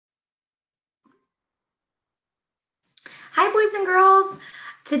Hi, boys and girls.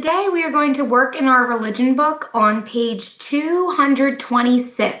 Today we are going to work in our religion book on page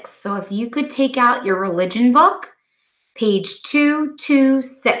 226. So if you could take out your religion book, page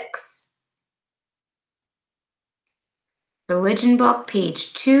 226. Religion book,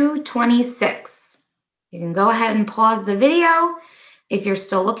 page 226. You can go ahead and pause the video if you're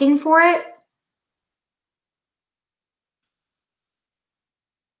still looking for it.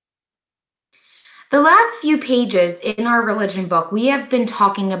 The last few pages in our religion book, we have been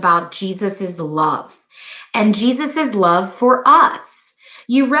talking about Jesus's love and Jesus's love for us.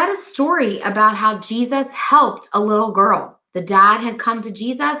 You read a story about how Jesus helped a little girl. The dad had come to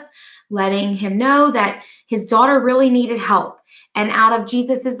Jesus, letting him know that his daughter really needed help. And out of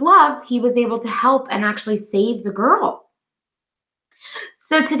Jesus's love, he was able to help and actually save the girl.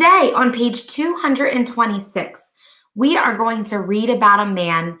 So today on page 226, we are going to read about a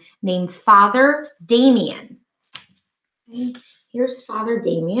man named Father Damien. Okay, here's Father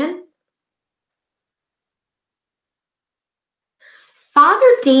Damien. Father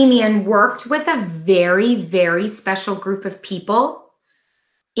Damien worked with a very, very special group of people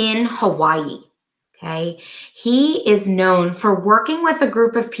in Hawaii. Okay, he is known for working with a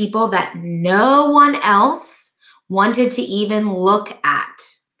group of people that no one else wanted to even look at.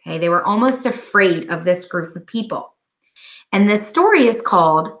 Okay, they were almost afraid of this group of people. And this story is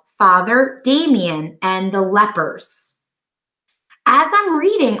called Father Damien and the Lepers. As I'm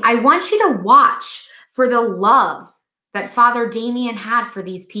reading, I want you to watch for the love that Father Damien had for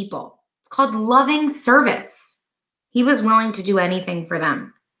these people. It's called loving service. He was willing to do anything for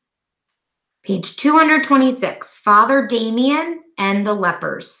them. Page 226, Father Damien and the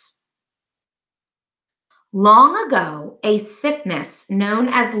Lepers. Long ago, a sickness known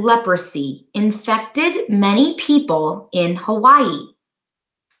as leprosy infected many people in Hawaii.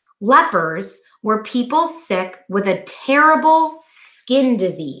 Lepers were people sick with a terrible skin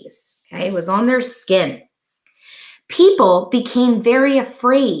disease. Okay, it was on their skin. People became very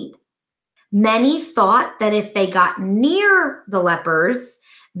afraid. Many thought that if they got near the lepers,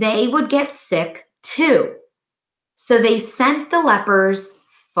 they would get sick too. So they sent the lepers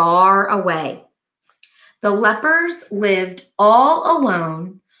far away. The lepers lived all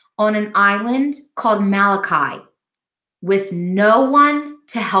alone on an island called Malachi with no one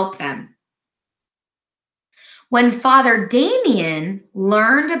to help them. When Father Damien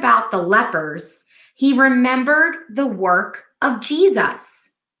learned about the lepers, he remembered the work of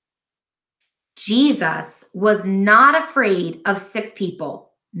Jesus. Jesus was not afraid of sick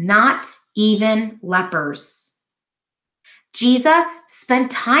people, not even lepers. Jesus spent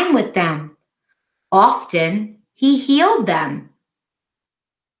time with them. Often, he healed them.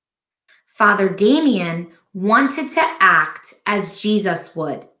 Father Damien wanted to act as Jesus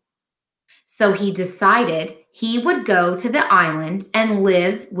would. So he decided he would go to the island and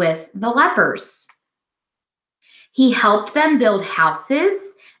live with the lepers. He helped them build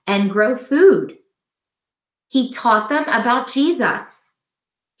houses and grow food. He taught them about Jesus.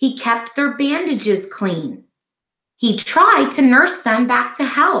 He kept their bandages clean. He tried to nurse them back to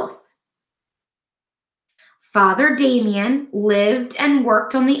health. Father Damien lived and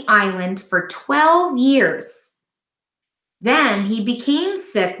worked on the island for 12 years. Then he became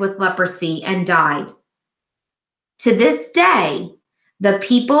sick with leprosy and died. To this day, the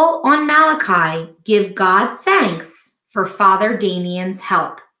people on Malachi give God thanks for Father Damien's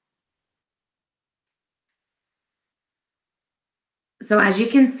help. So as you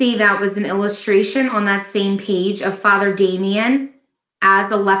can see, that was an illustration on that same page of Father Damien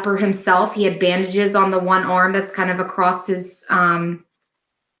as a leper himself. He had bandages on the one arm that's kind of across his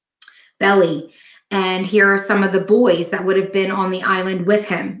belly. And here are some of the boys that would have been on the island with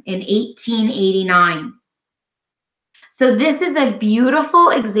him in 1889. So this is a beautiful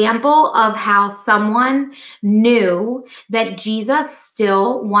example of how someone knew that Jesus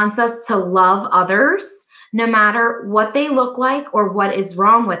still wants us to love others, no matter what they look like or what is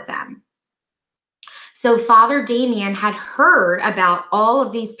wrong with them. So Father Damien had heard about all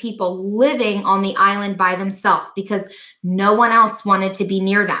of these people living on the island by themselves because no one else wanted to be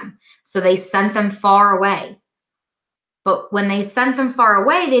near them. So they sent them far away. But when they sent them far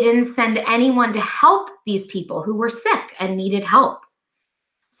away, they didn't send anyone to help these people who were sick and needed help.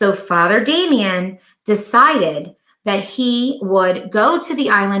 So Father Damien decided that he would go to the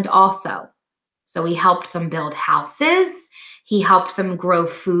island also. So he helped them build houses. He helped them grow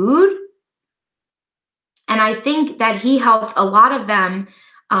food. And I think that he helped a lot of them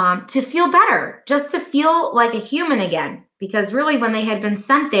to feel better, just to feel like a human again. Because really, when they had been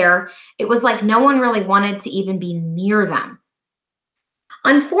sent there, it was like no one really wanted to even be near them.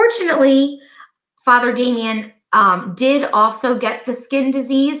 Unfortunately, Father Damien did also get the skin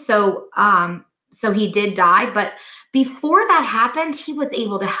disease, so he did die. But before that happened, he was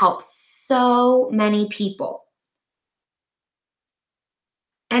able to help so many people.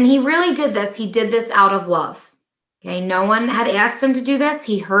 And he really did this. He did this out of love. Okay, no one had asked him to do this.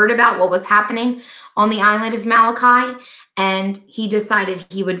 He heard about what was happening on the island of Malachi, and he decided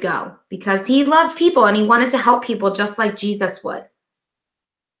he would go because he loved people and he wanted to help people just like Jesus would.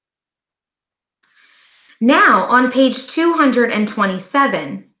 Now, on page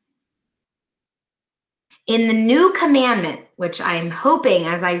 227, in the new commandment, which I'm hoping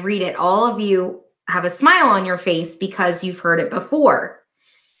as I read it, all of you have a smile on your face because you've heard it before.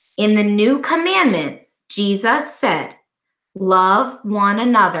 In the new commandment, Jesus said, "Love one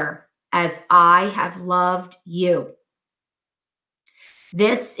another as I have loved you."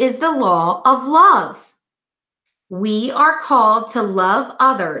 This is the law of love. We are called to love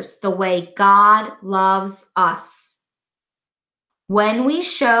others the way God loves us. When we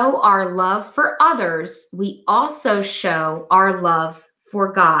show our love for others, we also show our love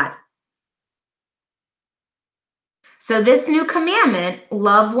for God. So this new commandment,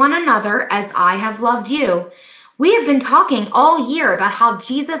 love one another as I have loved you, we have been talking all year about how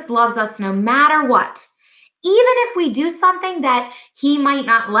Jesus loves us no matter what. Even if we do something that he might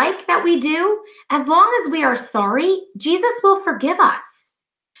not like that we do, as long as we are sorry, Jesus will forgive us.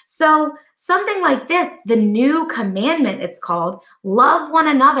 So something like this, the new commandment, it's called, love one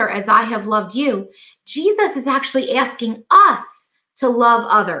another as I have loved you. Jesus is actually asking us to love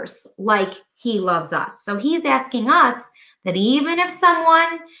others like he loves us. So he's asking us that even if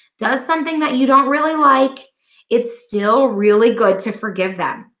someone does something that you don't really like, it's still really good to forgive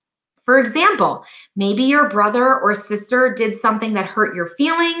them. For example, maybe your brother or sister did something that hurt your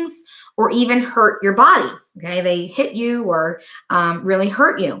feelings or even hurt your body. Okay, they hit you or really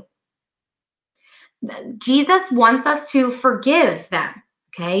hurt you. Jesus wants us to forgive them.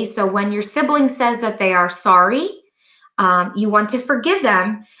 Okay, so when your sibling says that they are sorry, you want to forgive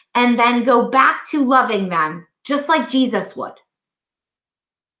them and then go back to loving them just like Jesus would.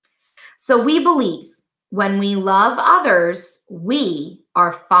 So we believe when we love others, we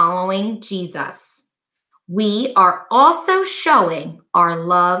are following Jesus. We are also showing our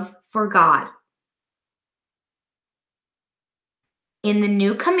love for God. In the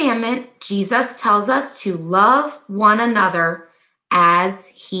new commandment, Jesus tells us to love one another as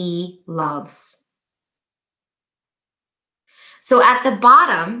he loves. So at the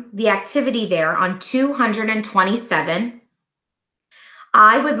bottom, the activity there on 227,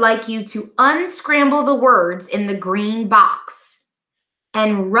 I would like you to unscramble the words in the green box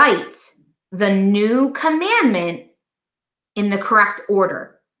and write the new commandment in the correct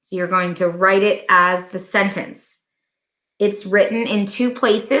order. So you're going to write it as the sentence. It's written in two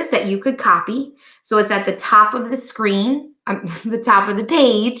places that you could copy. So it's at the top of the screen, the top of the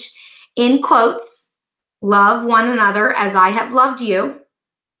page, in quotes, love one another as I have loved you.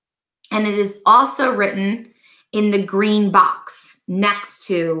 And it is also written in the green box next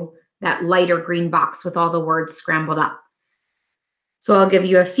to that lighter green box with all the words scrambled up. So I'll give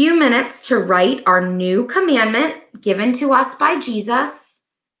you a few minutes to write our new commandment given to us by Jesus.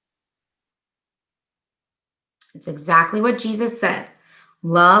 It's exactly what Jesus said.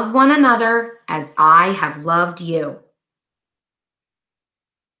 Love one another as I have loved you.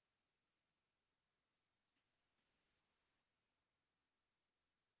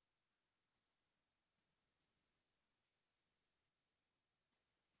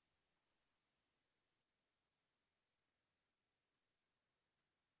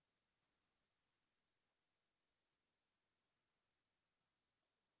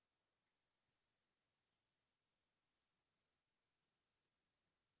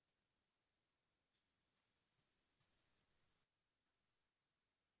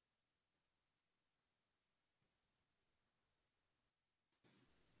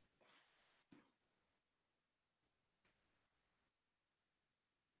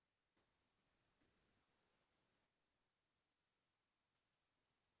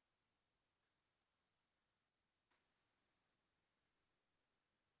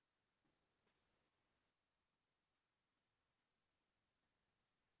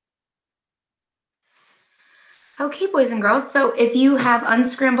 Okay, boys and girls, so if you have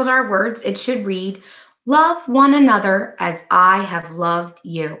unscrambled our words, it should read, love one another as I have loved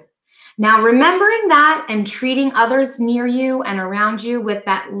you. Now, remembering that and treating others near you and around you with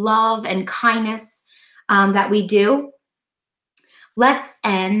that love and kindness that we do, let's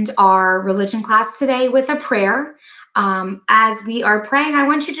end our religion class today with a prayer. As we are praying, I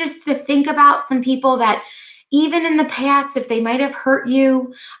want you just to think about some people that even in the past, if they might have hurt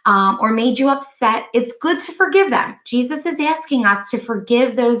you or made you upset, it's good to forgive them. Jesus is asking us to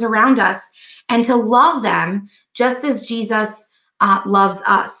forgive those around us and to love them just as Jesus loves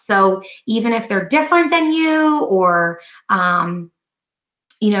us. So even if they're different than you or,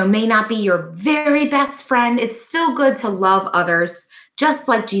 may not be your very best friend, it's still good to love others just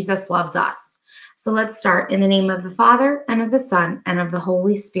like Jesus loves us. So let's start in the name of the Father and of the Son and of the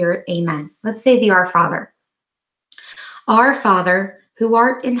Holy Spirit. Amen. Let's say the Our Father. Our Father, who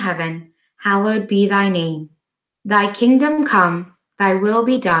art in heaven, hallowed be thy name. Thy kingdom come, thy will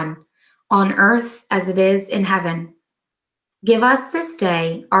be done, on earth as it is in heaven. Give us this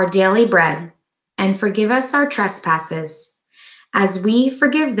day our daily bread, and forgive us our trespasses, as we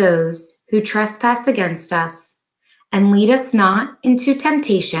forgive those who trespass against us. And lead us not into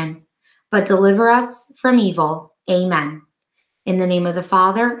temptation, but deliver us from evil. Amen. In the name of the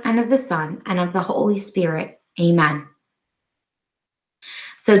Father, and of the Son, and of the Holy Spirit. Amen.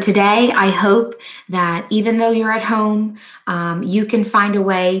 So today, I hope that even though you're at home, you can find a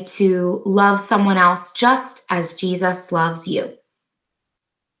way to love someone else just as Jesus loves you.